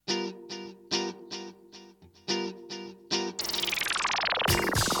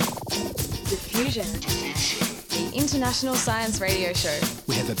Diffusion, the international science radio show.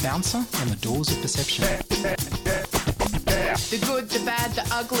 We have a bouncer on the doors of perception. The good, the bad, the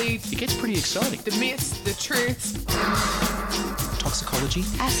ugly. It gets pretty exciting. The myths, the truths. Toxicology.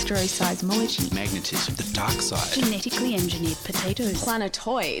 Astroseismology. Magnetism. The dark side. Genetically engineered potatoes.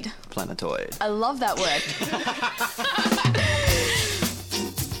 Planetoid. Planetoid. I love that word.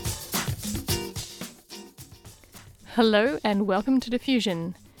 Hello and welcome to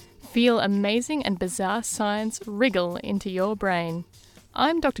Diffusion. Feel amazing and bizarre science wriggle into your brain.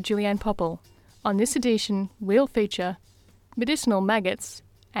 I'm Dr. Julianne Popple. On this edition, we'll feature medicinal maggots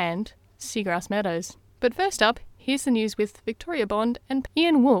and seagrass meadows. But first up, here's the news with Victoria Bond and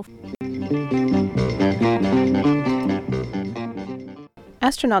Ian Wolfe.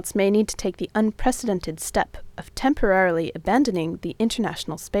 Astronauts may need to take the unprecedented step of temporarily abandoning the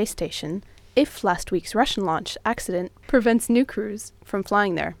International Space Station if last week's Russian launch accident prevents new crews from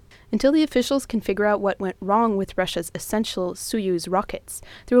flying there. Until the officials can figure out what went wrong with Russia's essential Soyuz rockets,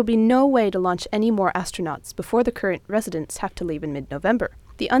 there will be no way to launch any more astronauts before the current residents have to leave in mid-November.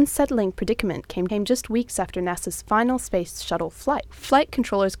 The unsettling predicament came just weeks after NASA's final space shuttle flight. Flight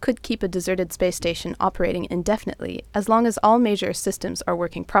controllers could keep a deserted space station operating indefinitely as long as all major systems are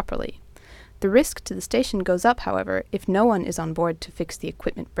working properly. The risk to the station goes up, however, if no one is on board to fix the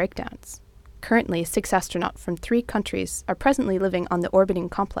equipment breakdowns. Currently, 6 astronauts from 3 countries are presently living on the orbiting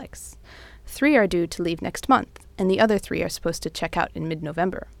complex. 3 are due to leave next month, and the other 3 are supposed to check out in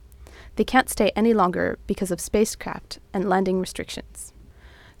mid-November. They can't stay any longer because of spacecraft and landing restrictions.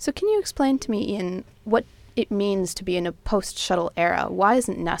 So can you explain to me, Ian, what it means to be in a post-shuttle era? Why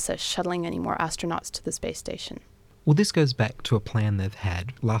isn't NASA shuttling any more astronauts to the space station? Well, this goes back to a plan they've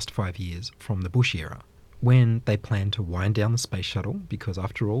had last 5 years from the Bush era, when they planned to wind down the space shuttle, because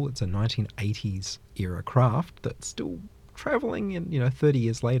after all, it's a 1980s era craft that's still travelling in, 30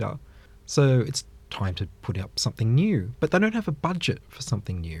 years later. So it's time to put up something new. But they don't have a budget for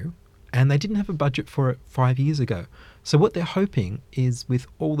something new, and they didn't have a budget for it 5 years ago. So what they're hoping is with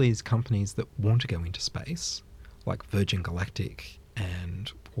all these companies that want to go into space, like Virgin Galactic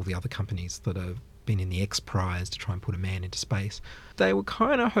and all the other companies that have been in the X Prize to try and put a man into space, they were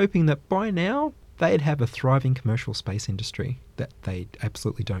kind of hoping that by now they'd have a thriving commercial space industry that they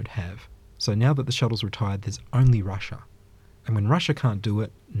absolutely don't have. So now that the shuttle's retired, there's only Russia. And when Russia can't do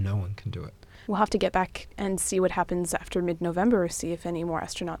it, no one can do it. We'll have to get back and see what happens after mid-November, see if any more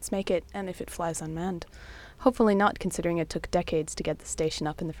astronauts make it, and if it flies unmanned. Hopefully not, considering it took decades to get the station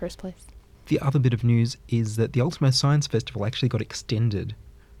up in the first place. The other bit of news is that the Ultimo Science Festival actually got extended,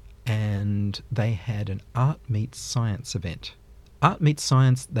 and they had an Art Meets Science event. Art Meets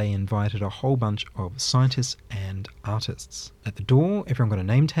Science, they invited a whole bunch of scientists and artists. At the door, everyone got a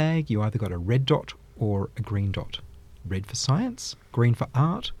name tag. You either got a red dot or a green dot. Red for science, green for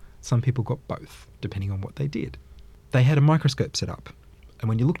art. Some people got both, depending on what they did. They had a microscope set up. And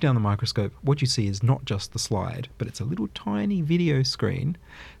when you look down the microscope, what you see is not just the slide, but it's a little tiny video screen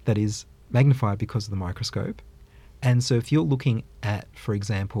that is magnified because of the microscope. And so if you're looking at, for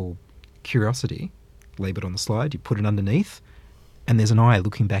example, Curiosity, labelled on the slide, you put it underneath, and there's an eye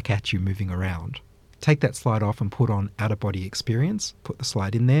looking back at you moving around. Take that slide off and put on Out-of-Body Experience, put the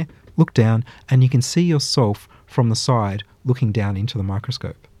slide in there, look down, and you can see yourself from the side looking down into the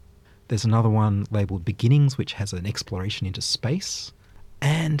microscope. There's another one labelled Beginnings, which has an exploration into space.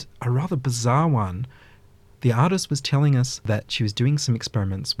 And a rather bizarre one, the artist was telling us that she was doing some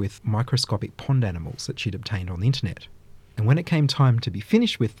experiments with microscopic pond animals that she'd obtained on the internet. And when it came time to be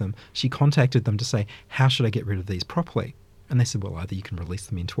finished with them, she contacted them to say, how should I get rid of these properly? And they said, well, either you can release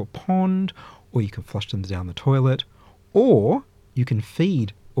them into a pond, or you can flush them down the toilet, or you can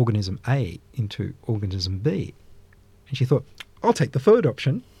feed organism A into organism B. And she thought, I'll take the third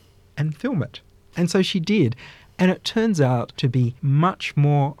option and film it. And so she did. And it turns out to be much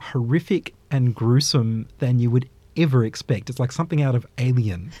more horrific and gruesome than you would ever expect. It's like something out of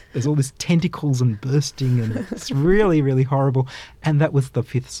Alien. There's all these tentacles and bursting, and it's really, really horrible. And that was the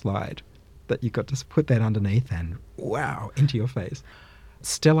 5th slide, that you got to put that underneath and wow, into your face.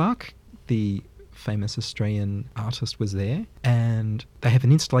 Stellark, the famous Australian artist, was there, and they have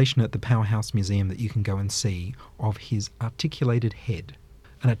an installation at the Powerhouse Museum that you can go and see of his articulated head.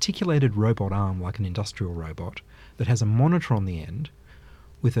 An articulated robot arm, like an industrial robot, that has a monitor on the end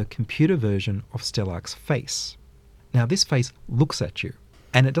with a computer version of Stellark's face. Now, this face looks at you,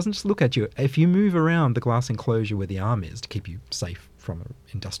 and it doesn't just look at you. If you move around the glass enclosure where the arm is to keep you safe from an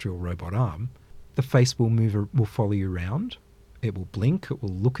industrial robot arm, the face will follow you around. It will blink, it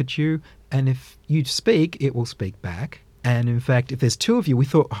will look at you, and if you speak, it will speak back. And in fact, if there's 2 of you, we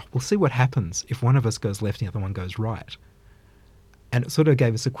thought, we'll see what happens if one of us goes left and the other one goes right. And it sort of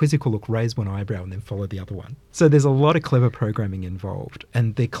gave us a quizzical look, raise one eyebrow and then follow the other one. So there's a lot of clever programming involved,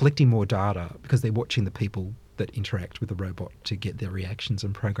 and they're collecting more data because they're watching the people that interact with the robot to get their reactions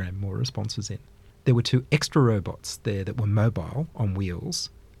and program more responses in. There were 2 extra robots there that were mobile on wheels,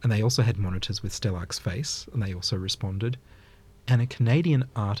 and they also had monitors with Stelarc's face, and they also responded. And a Canadian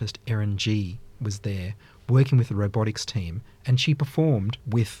artist, Erin G, was there working with the robotics team, and she performed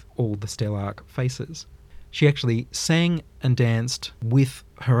with all the Stelarc faces. She actually sang and danced with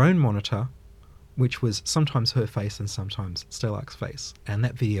her own monitor, which was sometimes her face and sometimes Stelarc's face, and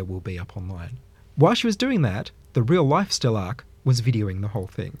that video will be up online. While she was doing that, the real-life Stelarc was videoing the whole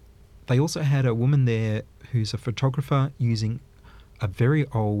thing. They also had a woman there who's a photographer using a very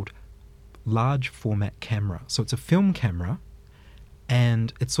old, large format camera. So it's a film camera,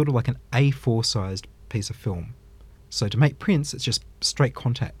 and it's sort of like an A4-sized piece of film. So to make prints, it's just straight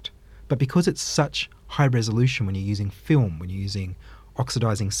contact. But because it's such high resolution when you're using film, when you're using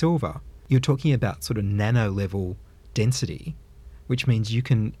oxidizing silver, you're talking about sort of nano-level density, which means you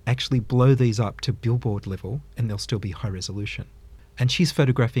can actually blow these up to billboard level and they'll still be high resolution. And she's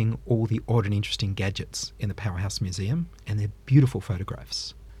photographing all the odd and interesting gadgets in the Powerhouse Museum, and they're beautiful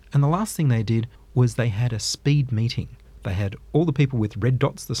photographs. And the last thing they did was they had a speed meeting. They had all the people with red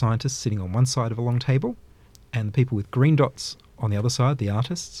dots, the scientists, sitting on one side of a long table, and the people with green dots on the other side, the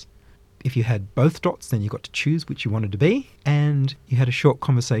artists. If you had both dots, then you got to choose which you wanted to be, and you had a short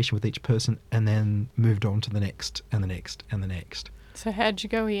conversation with each person and then moved on to the next and the next and the next. So how'd you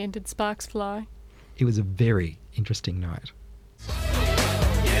go, Ian? Did sparks fly? It was a very interesting night.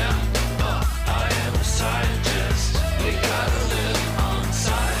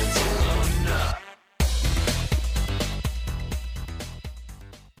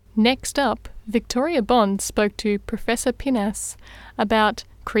 Next up, Victoria Bond spoke to Professor Pinas about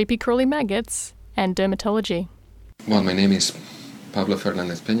creepy crawly maggots and dermatology. Well, my name is Pablo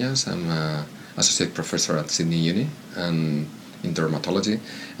Fernandez Peñas. I'm an associate professor at Sydney Uni and in dermatology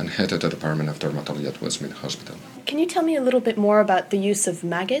and head of the Department of Dermatology at Westmead Hospital. Can you tell me a little bit more about the use of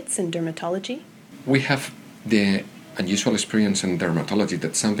maggots in dermatology? We have the unusual experience in dermatology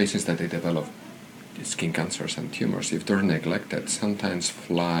that some patients that they develop skin cancers and tumors, if they're neglected, sometimes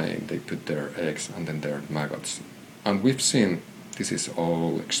fly, they put their eggs and then they're maggots. And we've seen, this is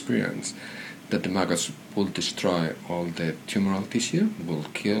all experience, that the maggots will destroy all the tumoral tissue, will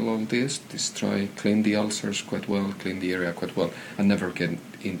kill all this, destroy, clean the ulcers quite well, clean the area quite well, and never get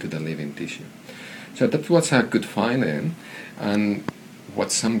into the living tissue. So that was a good finding, and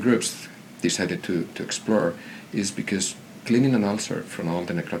what some groups decided to explore is because cleaning an ulcer from all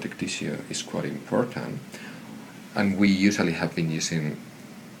the necrotic tissue is quite important, and we usually have been using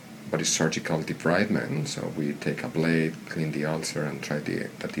what is surgical debridement, so we take a blade, clean the ulcer, and try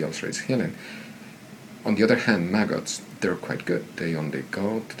that the ulcer is healing. On the other hand, maggots, they're quite good. They only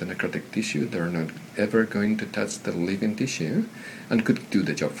go to the necrotic tissue, they're not ever going to touch the living tissue, and could do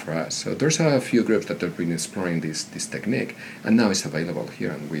the job for us. So there's a few groups that have been exploring this technique, and now it's available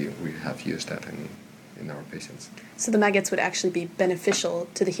here, and we have used that in our patients. So the maggots would actually be beneficial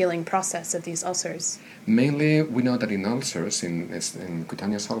to the healing process of these ulcers? Mainly, we know that in ulcers, in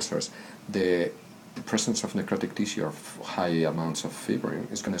cutaneous ulcers, the presence of necrotic tissue or high amounts of fibrin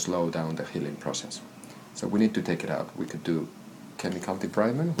is going to slow down the healing process. So we need to take it out. We could do chemical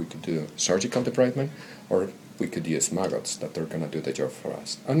debridement, we could do surgical debridement, or we could use maggots that are going to do the job for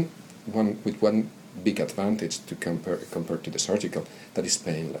us. And one big advantage to compare to the surgical, that is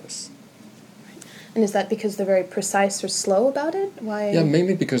painless. And is that because they're very precise or slow about it? Why? Yeah,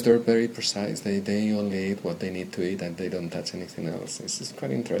 mainly because they're very precise. They only eat what they need to eat and they don't touch anything else. It's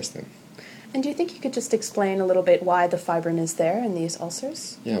quite interesting. And do you think you could just explain a little bit why the fibrin is there in these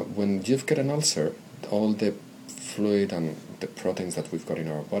ulcers? Yeah, when you've got an ulcer, all the fluid and the proteins that we've got in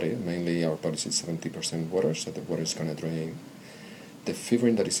our body, mainly our body is 70% water, so the water is going to drain. The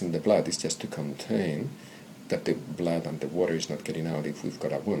fibrin that is in the blood is just to contain that the blood and the water is not getting out if we've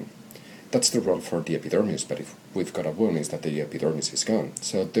got a wound. That's the role for the epidermis, but if we've got a wound, it's that the epidermis is gone.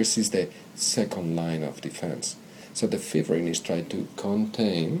 So this is the second line of defense. So the fibrin is trying to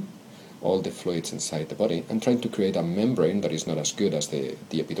contain all the fluids inside the body and trying to create a membrane that is not as good as the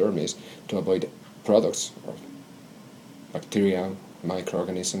epidermis to avoid products or bacteria,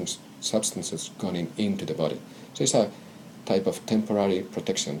 microorganisms, substances going into the body. So it's a type of temporary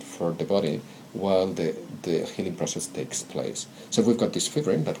protection for the body while the healing process takes place. So we've got this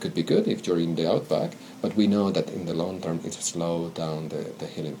fibrin that could be good if you're in the outback, but we know that in the long term it slows down the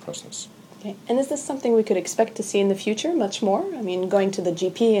healing process. Okay. And is this something we could expect to see in the future much more? I mean, going to the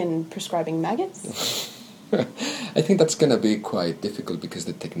GP and prescribing maggots? I think that's going to be quite difficult because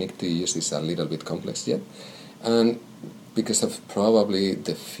the technique to use is a little bit complex yet. And because of probably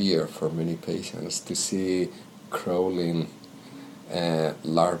the fear for many patients to see crawling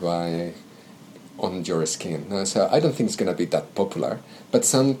larvae on your skin. So I don't think it's going to be that popular, but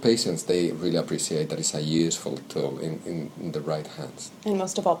some patients, they really appreciate that it's a useful tool in the right hands. And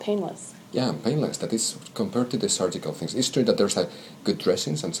most of all, painless. Yeah, painless. That is, compared to the surgical things. It's true that there's good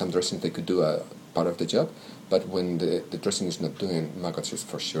dressings, and some dressings they could do a part of the job, but when the dressing is not doing, maggots is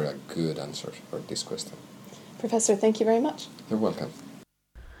for sure a good answer for this question. Professor, thank you very much. You're welcome.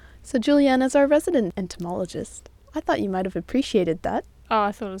 So Julianne, as our resident entomologist, I thought you might have appreciated that. Oh,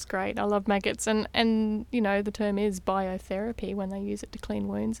 I thought it was great. I love maggots, and you know, the term is biotherapy when they use it to clean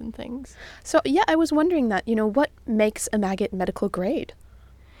wounds and things. So yeah, I was wondering that, what makes a maggot medical grade?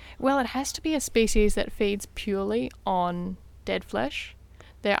 Well, it has to be a species that feeds purely on dead flesh.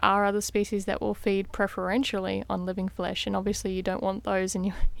 There are other species that will feed preferentially on living flesh, and obviously you don't want those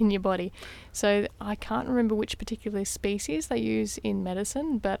in your body. So I can't remember which particular species they use in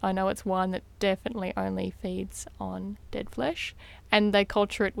medicine, but I know it's one that definitely only feeds on dead flesh, and they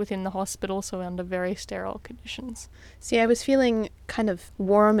culture it within the hospital, so under very sterile conditions. See, I was feeling kind of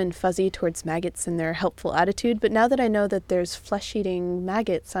warm and fuzzy towards maggots and their helpful attitude, but now that I know that there's flesh-eating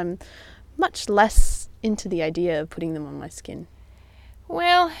maggots, I'm much less into the idea of putting them on my skin.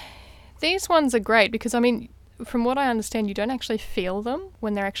 Well, these ones are great because, I mean, from what I understand, you don't actually feel them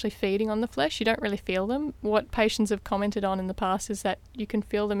when they're actually feeding on the flesh. You don't really feel them. What patients have commented on in the past is that you can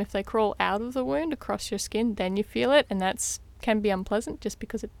feel them if they crawl out of the wound across your skin, then you feel it, and that's can be unpleasant just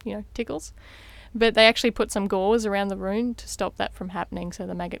because it, tickles. But they actually put some gauze around the wound to stop that from happening, so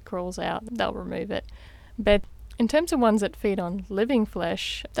the maggot crawls out, they'll remove it. But in terms of ones that feed on living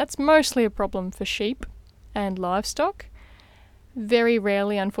flesh, that's mostly a problem for sheep and livestock. Very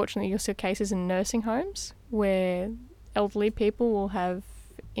rarely, unfortunately, you'll see cases in nursing homes where elderly people will have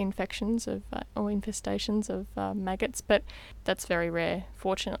infections or infestations of maggots, but that's very rare,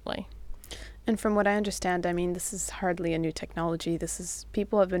 fortunately. And from what I understand, I mean, this is hardly a new technology.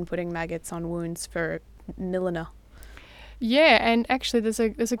 People have been putting maggots on wounds for millennia. Yeah, and actually there's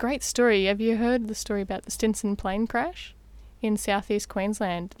a great story. Have you heard the story about the Stinson plane crash in southeast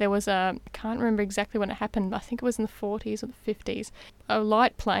Queensland? There was I can't remember exactly when it happened, but I think it was in the 40s or the 50s. A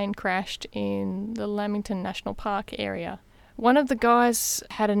light plane crashed in the Lamington National Park area. One of the guys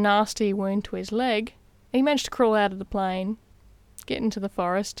had a nasty wound to his leg. He managed to crawl out of the plane, get into the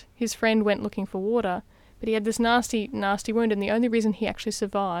forest. His friend went looking for water, but he had this nasty wound, and the only reason he actually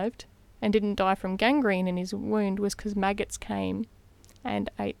survived and didn't die from gangrene in his wound was because maggots came and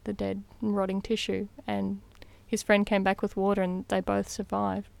ate the dead and rotting tissue, and his friend came back with water and they both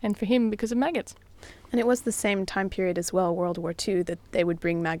survived. And for him, because of maggots. And it was the same time period as well, World War II, that they would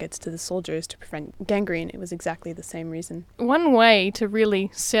bring maggots to the soldiers to prevent gangrene. It was exactly the same reason. One way to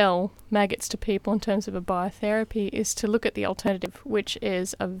really sell maggots to people in terms of a biotherapy is to look at the alternative, which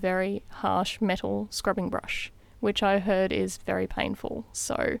is a very harsh metal scrubbing brush, which I heard is very painful.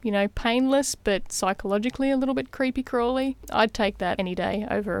 So, painless, but psychologically a little bit creepy crawly. I'd take that any day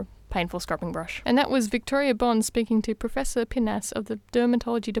over a painful scrubbing brush. And that was Victoria Bond speaking to Professor Pinnas of the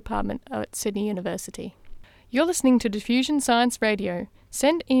Dermatology Department at Sydney University. You're listening to Diffusion Science Radio.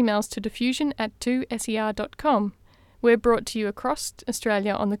 Send emails to diffusion@2ser.com. We're brought to you across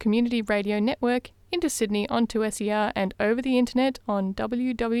Australia on the Community Radio Network, into Sydney on 2SER, and over the internet on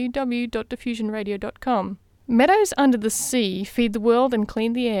www.diffusionradio.com. Meadows under the sea feed the world and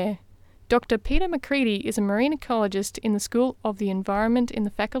clean the air. Dr. Peter Macready is a marine ecologist in the School of the Environment in the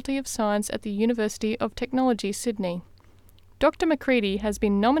Faculty of Science at the University of Technology, Sydney. Dr. Macready has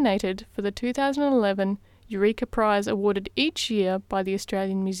been nominated for the 2011 Eureka Prize awarded each year by the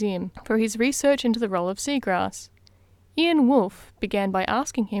Australian Museum for his research into the role of seagrass. Ian Wolfe began by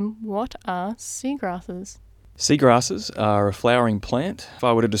asking him, what are seagrasses? Seagrasses are a flowering plant. If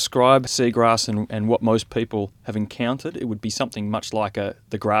I were to describe seagrass and what most people have encountered, it would be something much like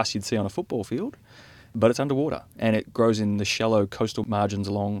the grass you'd see on a football field, but it's underwater and it grows in the shallow coastal margins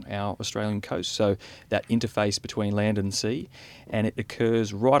along our Australian coast, so that interface between land and sea, and it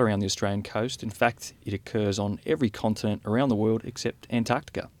occurs right around the Australian coast. In fact, it occurs on every continent around the world except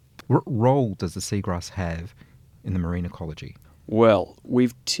Antarctica. What role does the seagrass have in the marine ecology? Well,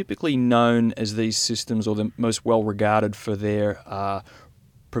 we've typically known as these systems, or the most well regarded for their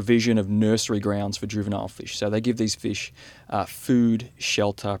provision of nursery grounds for juvenile fish. So they give these fish food,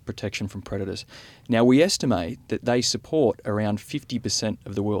 shelter, protection from predators. Now we estimate that they support around 50%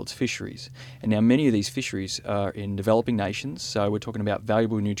 of the world's fisheries. And now many of these fisheries are in developing nations, so we're talking about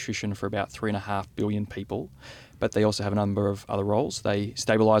valuable nutrition for about 3.5 billion people. but they also have a number of other roles. They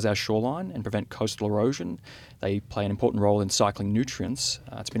stabilise our shoreline and prevent coastal erosion. They play an important role in cycling nutrients.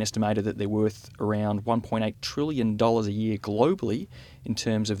 It's been estimated that they're worth around $1.8 trillion a year globally in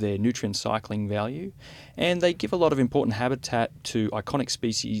terms of their nutrient cycling value. And they give a lot of important habitat to iconic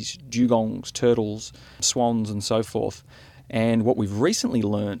species, dugongs, turtles, swans and so forth. And what we've recently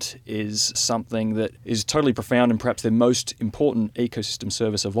learnt is something that is totally profound and perhaps the most important ecosystem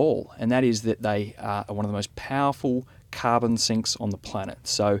service of all, and that is that they are one of the most powerful carbon sinks on the planet.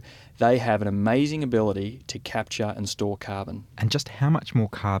 So they have an amazing ability to capture and store carbon. And just how much more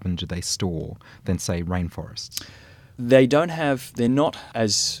carbon do they store than, say, rainforests? They don't have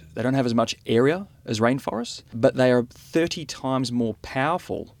as much area as rainforests, but they are 30 times more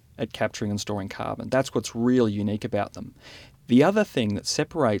powerful at capturing and storing carbon. That's what's really unique about them. The other thing that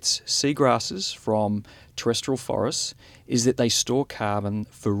separates seagrasses from terrestrial forests is that they store carbon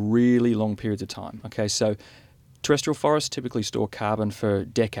for really long periods of time. Okay, so terrestrial forests typically store carbon for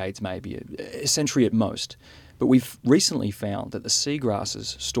decades, maybe a century at most. But we've recently found that the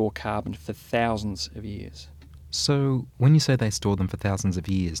seagrasses store carbon for thousands of years. So when you say they store them for thousands of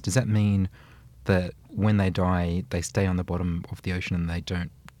years, does that mean that when they die, they stay on the bottom of the ocean and they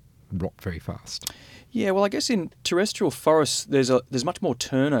don't rot very fast? Yeah, well, I guess in terrestrial forests, there's much more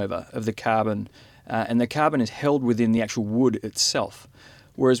turnover of the carbon, and the carbon is held within the actual wood itself.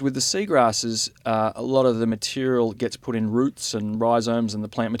 Whereas with the seagrasses, a lot of the material gets put in roots and rhizomes and the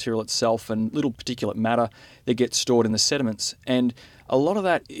plant material itself and little particulate matter that gets stored in the sediments. And a lot of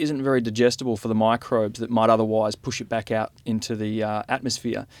that isn't very digestible for the microbes that might otherwise push it back out into the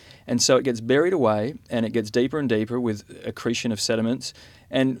atmosphere. And so it gets buried away and it gets deeper and deeper with accretion of sediments.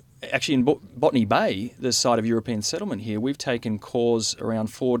 And actually in Botany Bay, the site of European settlement here, we've taken cores around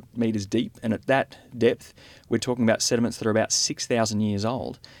 4 metres deep, and at that depth we're talking about sediments that are about 6,000 years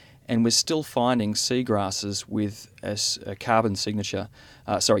old, and we're still finding seagrasses with carbon signatures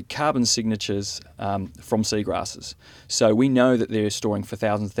from seagrasses. So we know that they're storing for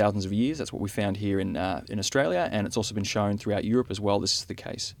thousands and thousands of years. That's what we found here in Australia, and it's also been shown throughout Europe as well. This is the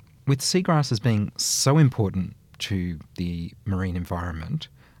case. With seagrasses being so important to the marine environment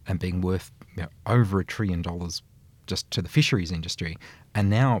and being worth over $1 trillion just to the fisheries industry, and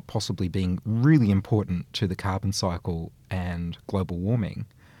now possibly being really important to the carbon cycle and global warming,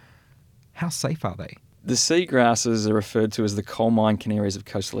 how safe are they? The seagrasses are referred to as the coal mine canaries of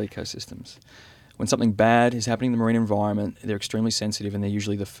coastal ecosystems. When something bad is happening in the marine environment, they're extremely sensitive and they're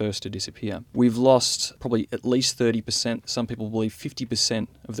usually the first to disappear. We've lost probably at least 30%, some people believe 50%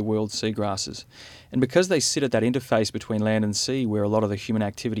 of the world's seagrasses. And because they sit at that interface between land and sea where a lot of the human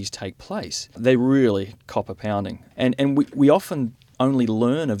activities take place, they really cop a pounding. And we often only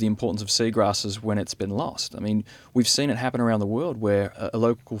learn of the importance of seagrasses when it's been lost. I mean, we've seen it happen around the world where a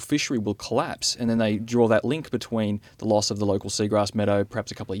local fishery will collapse and then they draw that link between the loss of the local seagrass meadow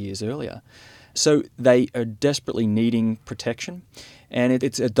perhaps a couple of years earlier. So they are desperately needing protection, and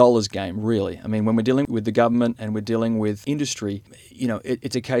it's a dollars game, really. I mean, when we're dealing with the government and we're dealing with industry,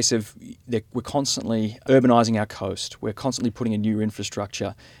 it's a case of we're constantly urbanising our coast. We're constantly putting in new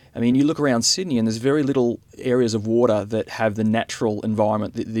infrastructure. I mean, you look around Sydney and there's very little areas of water that have the natural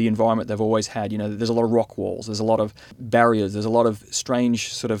environment, the environment they've always had. There's a lot of rock walls, there's a lot of barriers, there's a lot of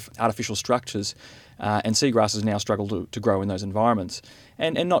strange sort of artificial structures. And seagrasses now struggle to grow in those environments.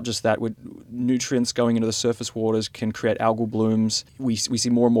 And not just that, with nutrients going into the surface waters can create algal blooms. We see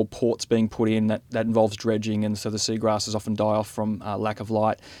more and more ports being put in that involves dredging, and so the seagrasses often die off from lack of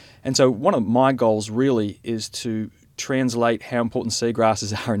light. And so one of my goals really is to translate how important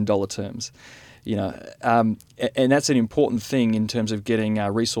seagrasses are in dollar terms. And that's an important thing in terms of getting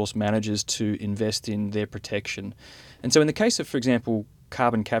resource managers to invest in their protection. And so in the case of, for example,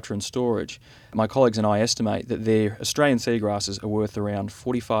 carbon capture and storage, my colleagues and I estimate that their Australian seagrasses are worth around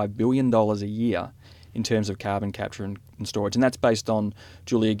 $45 billion a year in terms of carbon capture and storage. And that's based on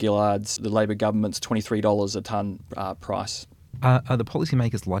Julia Gillard's, the Labor government's $23 a tonne price. Are the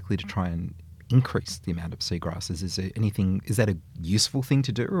policymakers likely to try and increase the amount of seagrasses? Is that a useful thing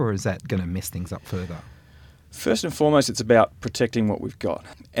to do, or is that going to mess things up further? First and foremost, it's about protecting what we've got.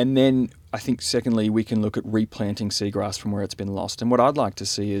 And then I think secondly, we can look at replanting seagrass from where it's been lost. And what I'd like to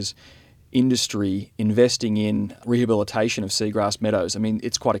see is industry investing in rehabilitation of seagrass meadows. I mean,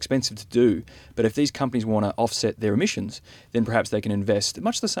 it's quite expensive to do, but if these companies want to offset their emissions, then perhaps they can invest,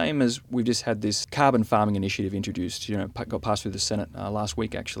 much the same as we've just had this carbon farming initiative introduced, got passed through the Senate last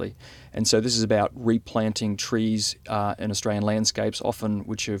week actually. And so this is about replanting trees in Australian landscapes, often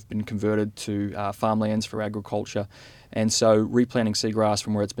which have been converted to farmlands for agriculture. And so replanting seagrass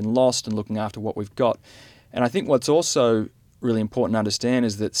from where it's been lost and looking after what we've got. And I think what's also really important to understand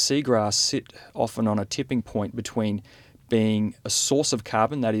is that seagrass sit often on a tipping point between being a source of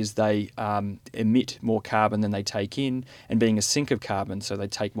carbon, that is, they emit more carbon than they take in, and being a sink of carbon, so they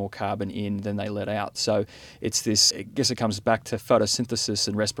take more carbon in than they let out. So it's this, I guess it comes back to photosynthesis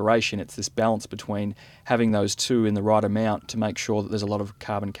and respiration. It's this balance between having those two in the right amount to make sure that there's a lot of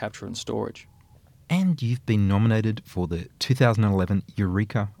carbon capture and storage. And you've been nominated for the 2011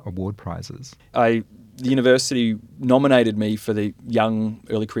 Eureka Award prizes. The university nominated me for the Young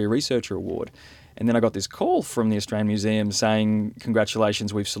Early Career Researcher Award. And then I got this call from the Australian Museum saying,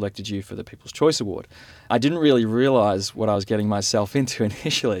 congratulations, we've selected you for the People's Choice Award. I didn't really realise what I was getting myself into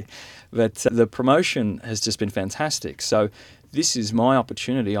initially, but the promotion has just been fantastic. So this is my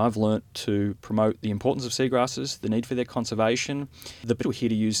opportunity. I've learnt to promote the importance of seagrasses, the need for their conservation. The people here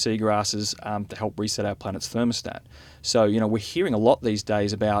to use seagrasses to help reset our planet's thermostat. So, we're hearing a lot these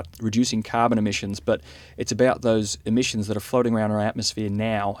days about reducing carbon emissions, but it's about those emissions that are floating around our atmosphere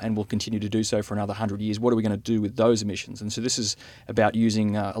now and will continue to do so for another 100 years. What are we going to do with those emissions? And so this is about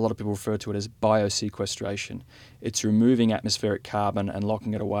using, a lot of people refer to it as biosequestration. It's removing atmospheric carbon and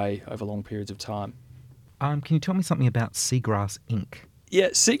locking it away over long periods of time. Can you tell me something about Seagrass Inc.? Yeah,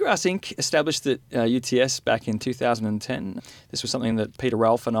 Seagrass Inc. established at UTS back in 2010. This was something that Peter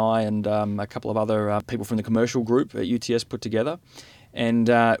Ralph and I and a couple of other people from the commercial group at UTS put together. And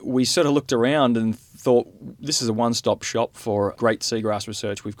we sort of looked around and thought, this is a one-stop shop for great seagrass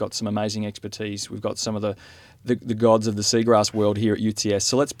research. We've got some amazing expertise. We've got some of the gods of the seagrass world here at UTS.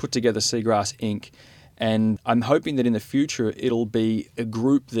 So let's put together Seagrass Inc. And I'm hoping that in the future it'll be a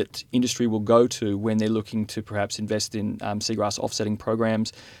group that industry will go to when they're looking to perhaps invest in seagrass offsetting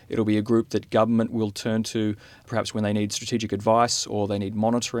programs. It'll be a group that government will turn to perhaps when they need strategic advice or they need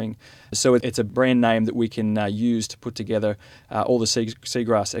monitoring. So it's a brand name that we can use to put together all the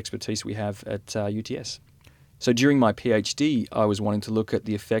seagrass expertise we have at UTS. So during my PhD, I was wanting to look at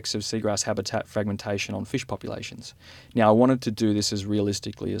the effects of seagrass habitat fragmentation on fish populations. Now, I wanted to do this as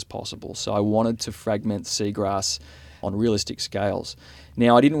realistically as possible. So I wanted to fragment seagrass on realistic scales.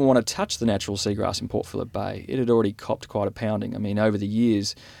 Now, I didn't want to touch the natural seagrass in Port Phillip Bay. It had already copped quite a pounding. I mean, over the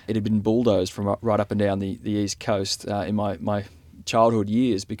years, it had been bulldozed from right up and down the east coast in my childhood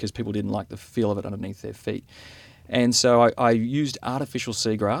years because people didn't like the feel of it underneath their feet. And so I used artificial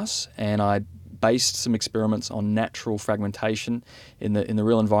seagrass and I based some experiments on natural fragmentation in the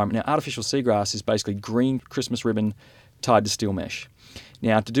real environment. Now, artificial seagrass is basically green Christmas ribbon tied to steel mesh.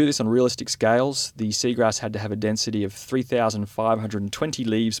 Now, to do this on realistic scales, the seagrass had to have a density of 3,520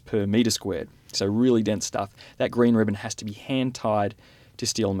 leaves per metre squared, so really dense stuff. That green ribbon has to be hand-tied to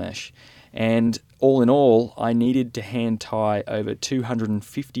steel mesh. And all in all, I needed to hand-tie over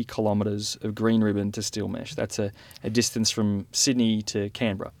 250 kilometres of green ribbon to steel mesh. That's a distance from Sydney to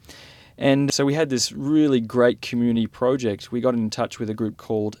Canberra. And so we had this really great community project. We got in touch with a group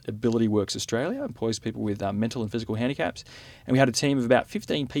called Ability Works Australia, employs people with mental and physical handicaps. And we had a team of about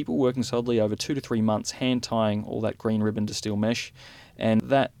 15 people working solidly over 2 to 3 months, hand-tying all that green ribbon to steel mesh. And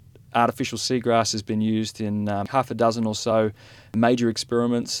that artificial seagrass has been used in half a dozen or so major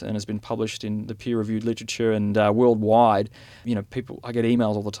experiments and has been published in the peer-reviewed literature and worldwide. I get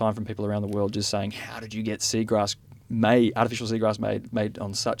emails all the time from people around the world just saying, how did you get artificial seagrass made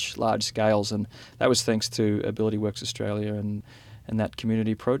on such large scales? And that was thanks to Ability Works Australia and that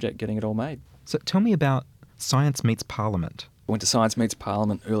community project getting it all made. So tell me about Science Meets Parliament. I went to Science Meets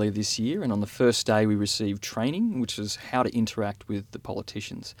Parliament earlier this year, and on the first day we received training, which is how to interact with the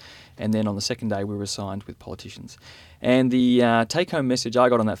politicians. And then on the second day we were assigned with politicians. And the take-home message I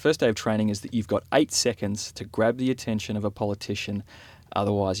got on that first day of training is that you've got 8 seconds to grab the attention of a politician,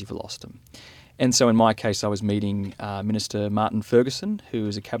 otherwise you've lost them. And so in my case, I was meeting Minister Martin Ferguson, who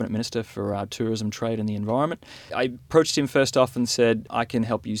is a Cabinet Minister for Tourism, Trade and the Environment. I approached him first off and said, I can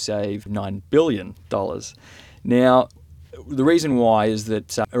help you save $9 billion. Now, the reason why is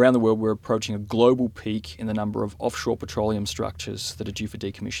that around the world we're approaching a global peak in the number of offshore petroleum structures that are due for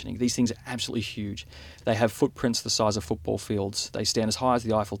decommissioning. These things are absolutely huge. They have footprints the size of football fields. They stand as high as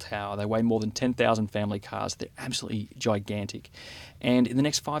the Eiffel Tower. They weigh more than 10,000 family cars. They're absolutely gigantic. And in the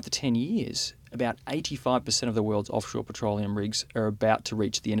next 5 to 10 years, about 85% of the world's offshore petroleum rigs are about to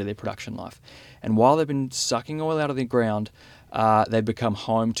reach the end of their production life. And while they've been sucking oil out of the ground, they've become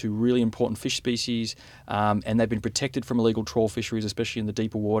home to really important fish species, and they've been protected from illegal trawl fisheries, especially in the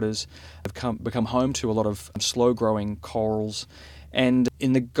deeper waters. They've become home to a lot of slow-growing corals. And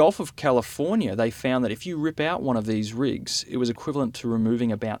in the Gulf of California, they found that if you rip out one of these rigs, it was equivalent to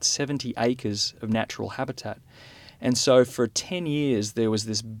removing about 70 acres of natural habitat. And so for 10 years, there was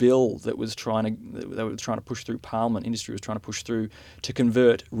this bill that they were trying to push through Parliament, industry was trying to push through to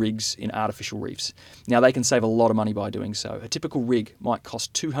convert rigs in artificial reefs. Now, they can save a lot of money by doing so. A typical rig might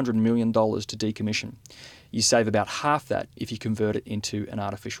cost $200 million to decommission. You save about half that if you convert it into an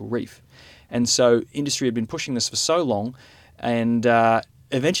artificial reef. And so industry had been pushing this for so long, and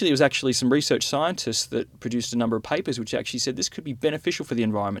eventually it was actually some research scientists that produced a number of papers which actually said this could be beneficial for the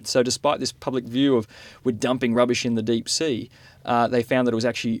environment. So despite this public view of we're dumping rubbish in the deep sea, they found that it was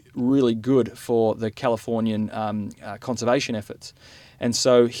actually really good for the Californian conservation efforts. And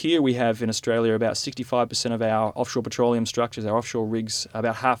so here we have in Australia about 65% of our offshore petroleum structures, our offshore rigs,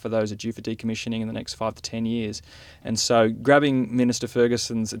 about half of those are due for decommissioning in the next 5 to 10 years. And so grabbing Minister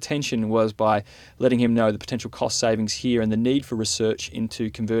Ferguson's attention was by letting him know the potential cost savings here and the need for research into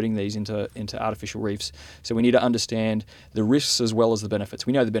converting these into artificial reefs. So we need to understand the risks as well as the benefits.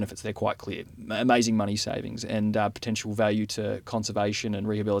 We know the benefits, they're quite clear. Amazing money savings and potential value to conservation and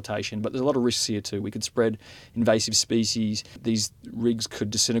rehabilitation. But there's a lot of risks here too. We could spread invasive species. These rigs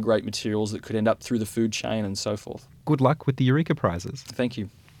could disintegrate materials that could end up through the food chain and so forth. Good luck with the Eureka Prizes. Thank you.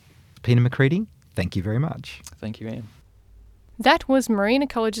 Peter McCready, thank you very much. Thank you, Ian. That was marine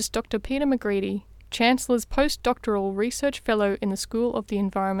ecologist Dr. Peter McCready, Chancellor's Postdoctoral Research Fellow in the School of the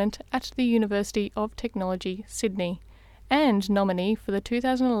Environment at the University of Technology, Sydney, and nominee for the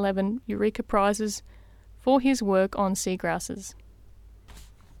 2011 Eureka Prizes for his work on seagrasses.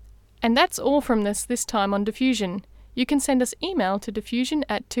 And that's all from this time on Diffusion. You can send us email to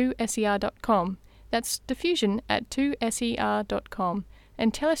diffusion@2ser.com. That's diffusion@2ser.com.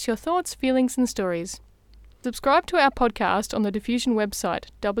 And tell us your thoughts, feelings and stories. Subscribe to our podcast on the Diffusion website,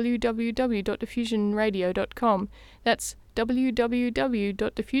 www.diffusionradio.com. That's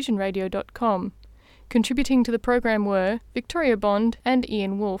www.diffusionradio.com. Contributing to the program were Victoria Bond and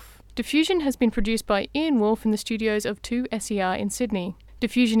Ian Wolfe. Diffusion has been produced by Ian Wolfe in the studios of 2SER in Sydney.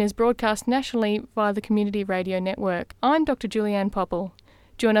 Diffusion is broadcast nationally via the Community Radio Network. I'm Dr. Julianne Popple.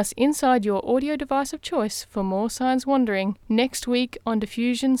 Join us inside your audio device of choice for more science wandering next week on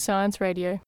Diffusion Science Radio.